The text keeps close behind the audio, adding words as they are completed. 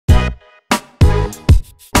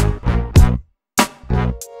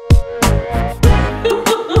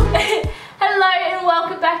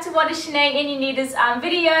Back to What is Shenae and Jannita's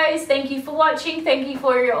videos. Thank you for watching. Thank you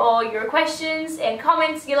for all your questions and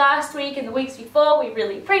comments last week and the weeks before. We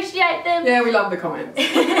really appreciate them. Yeah, we love the comments.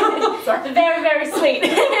 They're very, very sweet.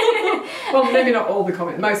 Well, maybe not all the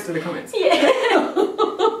comments, most of the comments. Yeah.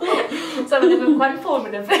 Some of them are quite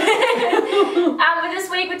informative. But this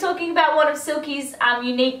week we're talking about one of Silky's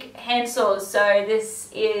unique hand saws. So this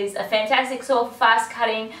is a fantastic saw for fast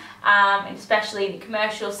cutting. And especially in the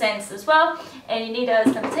commercial sense as well, and Jannita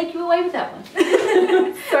is going to take you away with that one.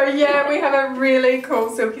 So yeah, we have a really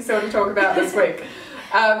cool Silky saw to talk about this week.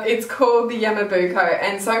 It's called the Yamabico,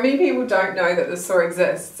 and so many people don't know that this saw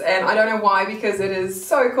exists, and I don't know why, because it is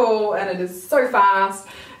so cool and it is so fast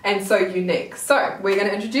and so unique. So we're going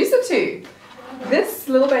to introduce it to you. This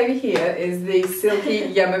little baby here is the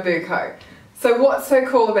Silky Yamabico. So what's so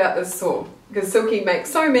cool about this saw? Because Silky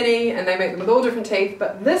makes so many and they make them with all different teeth,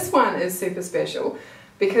 but this one is super special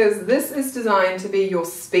because this is designed to be your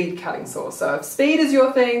speed cutting saw. So if speed is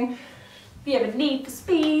your thing, if you have a need for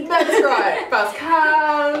speed. That's right. Fast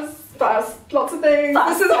cars, fast lots of things.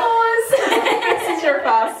 Fast saws. This is your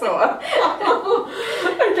fast saw.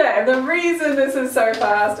 Okay, and the reason this is so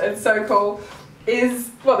fast and so cool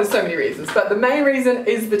is, well, there's so many reasons, but the main reason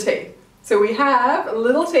is the teeth. So we have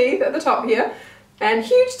little teeth at the top here and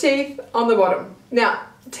huge teeth on the bottom. Now,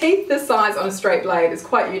 teeth this size on a straight blade is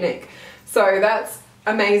quite unique. So that's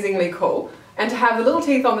amazingly cool. And to have the little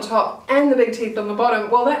teeth on the top and the big teeth on the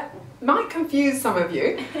bottom, well, that might confuse some of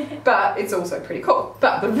you, but it's also pretty cool.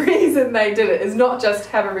 But the reason they did it is not just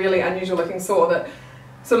have a really unusual looking saw that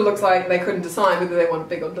sort of looks like they couldn't decide whether they wanted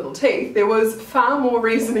big or little teeth. There was far more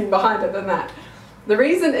reasoning behind it than that. The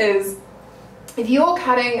reason is, if you're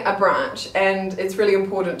cutting a branch and it's really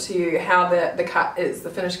important to you how the cut is, the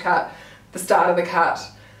finished cut, the start of the cut,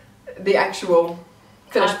 the actual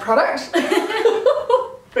finished product,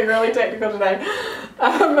 being really technical today,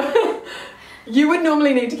 you would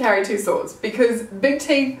normally need to carry two saws because big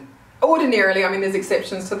teeth, ordinarily, I mean there's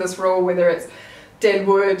exceptions to this rule, whether it's dead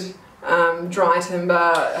wood, dry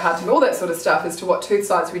timber, hard timber, all that sort of stuff as to what tooth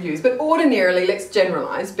size we'd use, but ordinarily, let's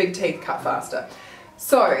generalise, big teeth cut faster.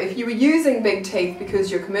 So if you were using big teeth because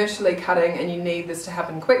you're commercially cutting and you need this to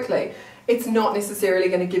happen quickly, it's not necessarily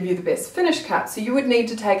going to give you the best finish cut. So you would need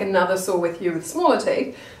to take another saw with you with smaller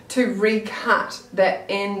teeth to recut that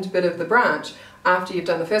end bit of the branch after you've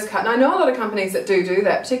done the first cut. And I know a lot of companies that do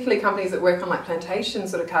that, particularly companies that work on like plantation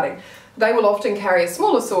sort of cutting. They will often carry a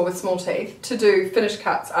smaller saw with small teeth to do finish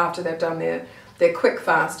cuts after they've done their quick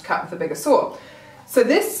fast cut with a bigger saw. So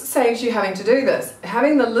this saves you having to do this.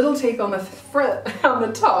 Having the little teeth on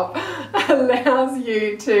the top allows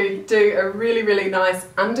you to do a really, really nice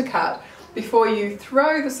undercut before you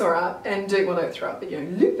throw the saw up and do, well, don't throw up, but you know,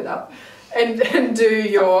 loop it up and do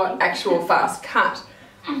your actual fast cut.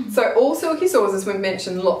 So all Silky saws, as we've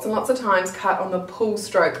mentioned lots and lots of times, cut on the pull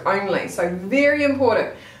stroke only. So very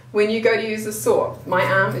important when you go to use the saw. My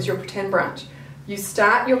arm is your pretend branch. You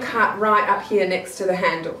start your cut right up here next to the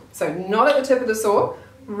handle. So not at the tip of the saw,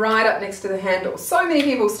 right up next to the handle. So many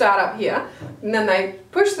people start up here and then they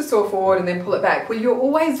push the saw forward and then pull it back. Well, you're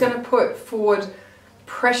always going to put forward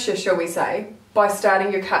pressure, shall we say, by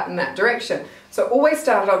starting your cut in that direction. So always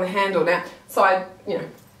start it on the handle. Now,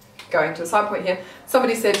 going to a side point here,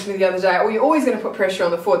 somebody said to me the other day, oh, you're always going to put pressure on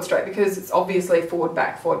the forward stroke because it's obviously forward,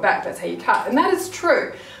 back, that's how you cut. And that is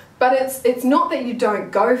true. But it's not that you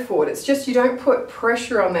don't go forward, it's just you don't put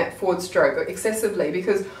pressure on that forward stroke excessively,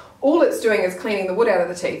 because all it's doing is cleaning the wood out of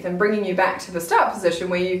the teeth and bringing you back to the start position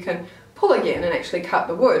where you can pull again and actually cut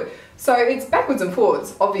the wood. So it's backwards and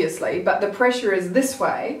forwards, obviously, but the pressure is this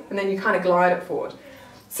way and then you kind of glide it forward.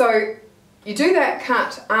 So you do that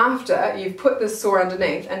cut after you've put this saw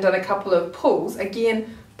underneath and done a couple of pulls,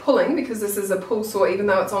 again pulling, because this is a pull saw, even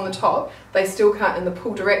though it's on the top, they still cut in the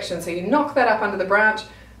pull direction. So you knock that up under the branch,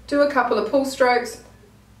 do a couple of pull strokes,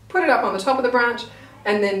 put it up on the top of the branch,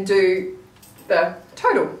 and then do the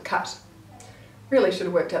total cut. Really should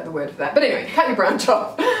have worked out the word for that. But anyway, cut your branch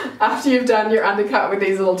off after you've done your undercut with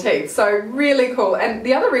these little teeth. So really cool. And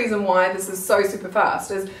the other reason why this is so super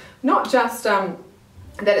fast is not just that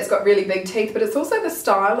it's got really big teeth, but it's also the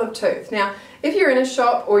style of tooth. Now, if you're in a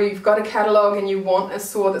shop or you've got a catalogue and you want a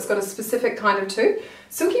saw that's got a specific kind of tooth,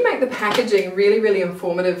 Silky make the packaging really, really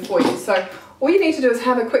informative for you. So all you need to do is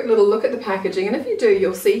have a quick little look at the packaging, and if you do,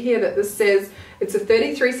 you'll see here that this says it's a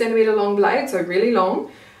 33 centimetre long blade, so really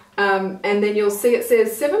long, and then you'll see it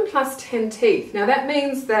says 7 plus 10 teeth. Now that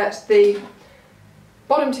means that the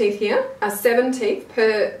bottom teeth here are 7 teeth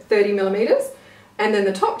per 30 millimetres, and then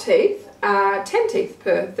the top teeth 10 teeth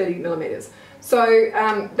per 30 millimeters. So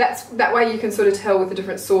that way you can sort of tell with the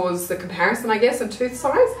different saws the comparison, I guess, in tooth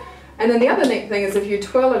size. And then the other neat thing is if you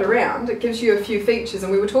twirl it around, it gives you a few features,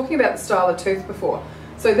 and we were talking about the style of tooth before.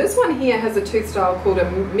 So this one here has a tooth style called a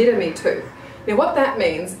midami tooth. Now what that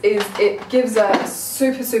means is it gives a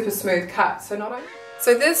super smooth cut.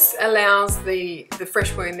 So this allows the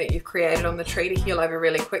fresh wound that you've created on the tree to heal over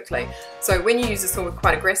really quickly. So when you use a saw with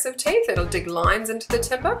quite aggressive teeth, it'll dig lines into the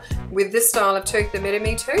timber. With this style of tooth, the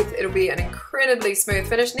midami tooth, it'll be an incredibly smooth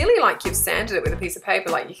finish, nearly like you've sanded it with a piece of paper,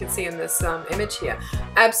 like you can see in this image here.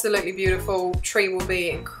 Absolutely beautiful. Tree will be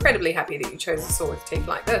incredibly happy that you chose a saw with teeth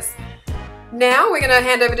like this. Now we're going to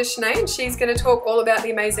hand over to Shenae, and she's going to talk all about the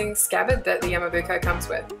amazing scabbard that the Yamabico comes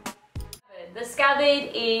with. The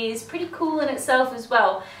scabbard is pretty cool in itself as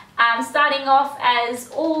well. Starting off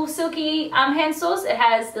as all Silky hand saws, it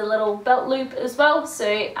has the little belt loop as well, so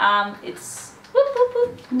it's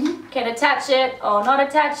can attach it or not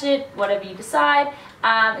attach it, whatever you decide.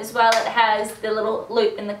 As well, it has the little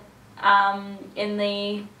loop in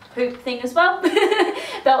the hoop thing as well,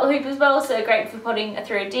 belt hoop as well, so great for putting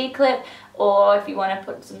through a D-clip, or if you want to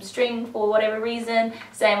put some string for whatever reason.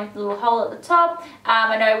 Same with the little hole at the top.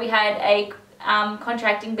 I know we had a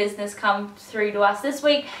contracting business come through to us this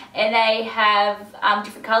week, and they have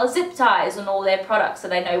different colour zip ties on all their products, so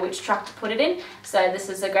they know which truck to put it in. So this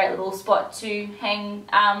is a great little spot to hang,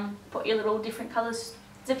 put your little different colour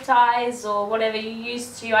zip ties or whatever you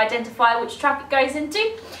use to identify which truck it goes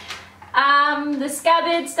into. The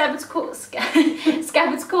scabbard's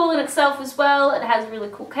cool in itself as well. It has a really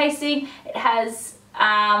cool casing. It has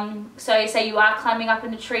so say you are climbing up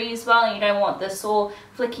in a tree as well and you don't want the saw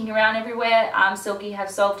flicking around everywhere. Silky have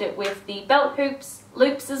solved it with the belt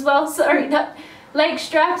loops as well. Sorry, not leg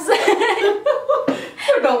straps.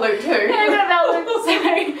 Belt loop too. Yeah, got a belt loop.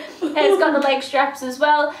 Sorry. It's got the leg straps as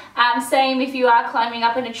well. Same if you are climbing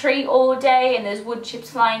up in a tree all day and there's wood chips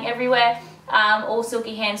flying everywhere. All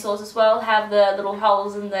Silky hand saws as well have the little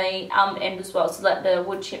holes in the end as well, so let the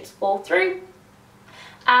wood chips fall through.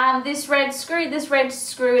 This red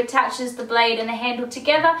screw attaches the blade and the handle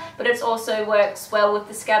together, but it also works well with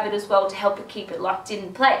the scabbard as well to help it keep it locked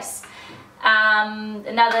in place.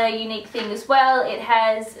 Another unique thing as well, it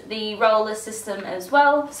has the roller system as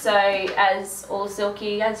well, so as all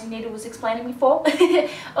Silky, as Jannita was explaining before,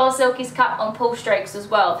 all Silky's cut on pull strokes as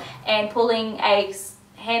well, and pulling a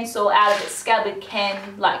handsaw out of its scabbard can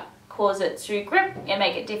cause it to grip and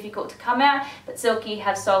make it difficult to come out, but Silky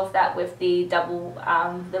have solved that with the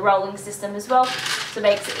the rolling system as well, so it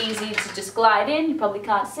makes it easy to just glide in. You probably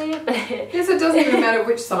can't see it, but yes, it doesn't even matter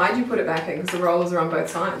which side you put it back in because the rollers are on both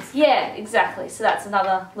sides. Yeah, exactly, so that's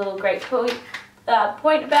another little great point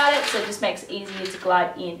about it, so it just makes it easier to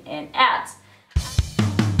glide in and out.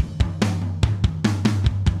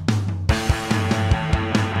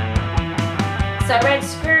 So red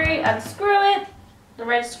screw, unscrew it, the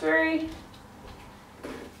red screw,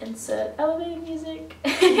 insert elevator music.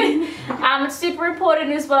 It's super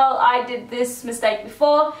important as well, I did this mistake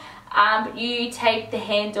before, but you take the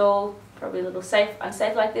handle, probably a little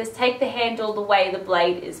unsafe like this, take the handle the way the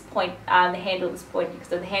blade is the handle is pointing,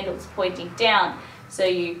 so the handle is pointing down, so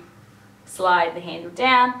you slide the handle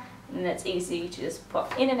down, and that's easy to just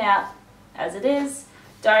pop in and out as it is.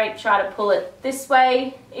 Don't try to pull it this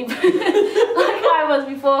way, like I was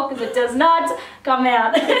before, because it does not come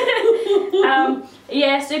out.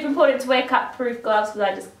 Yeah, super important to wear cut-proof gloves, because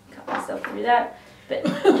I just cut myself through that. But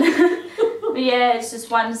yeah, it's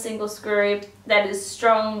just one single screw that is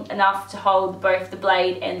strong enough to hold both the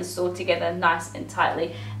blade and the saw together nice and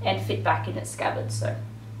tightly and fit back in its scabbard. So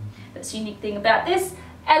that's the unique thing about this.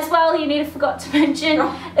 As well, Jannita forgot to mention,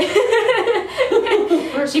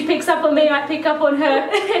 she picks up on me, I pick up on her.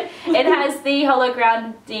 It has the hollow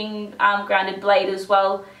grounded blade as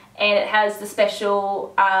well, and it has the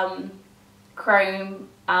special chrome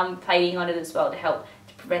plating on it as well to help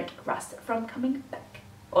to prevent rust from coming back,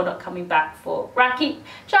 or not coming back for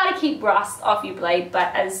try to keep rust off your blade,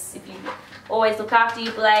 but if you always look after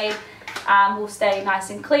your blade, will stay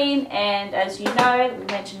nice and clean. And as you know, we've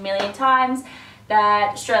mentioned a million times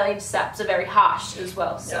that Australian saps are very harsh as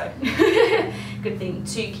well, so good thing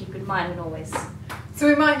to keep in mind and always. So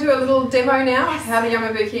we might do a little demo now of how the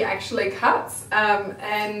Yamabico actually cuts,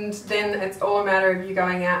 and then it's all a matter of you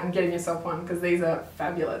going out and getting yourself one, because these are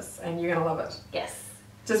fabulous and you're going to love it. Yes.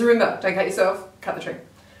 Just remember, don't cut yourself, cut the tree.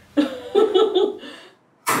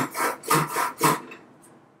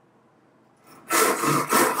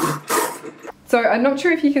 So I'm not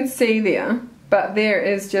sure if you can see there, but there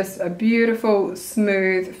is just a beautiful,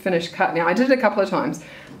 smooth, finished cut. Now, I did it a couple of times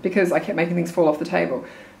because I kept making things fall off the table.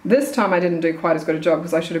 This time I didn't do quite as good a job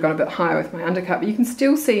because I should have gone a bit higher with my undercut, but you can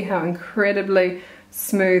still see how incredibly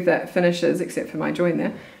smooth that finishes, except for my join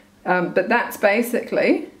there. But that's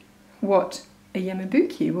basically what a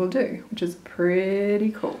Yamabuki will do, which is pretty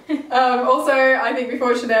cool. Also, I think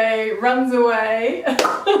before Shenae runs away,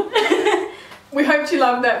 we hope you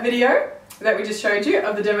loved that video that we just showed you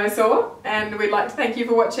of the demo saw, and we'd like to thank you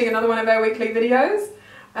for watching another one of our weekly videos.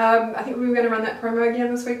 I think we were going to run that promo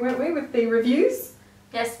again this week, weren't we, with the reviews?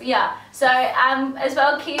 Yes, we are. So, as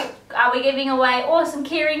well, we're giving away awesome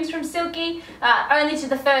keyrings from Silky, only to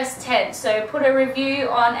the first 10. So put a review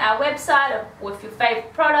on our website with your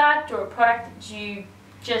favourite product or a product that you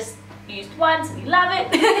just used once and you love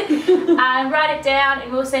it, and write it down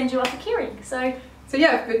and we'll send you off a keyring. So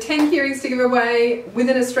yeah, we've got 10 keyrings to give away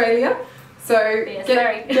within Australia. So yes,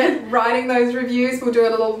 get writing those reviews. We'll do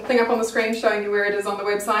a little thing up on the screen showing you where it is on the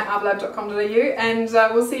website, arborlab.com.au, and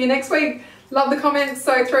we'll see you next week. Love the comments,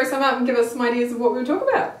 so throw some up and give us some ideas of what we'll talk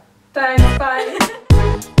about. Thanks, bye.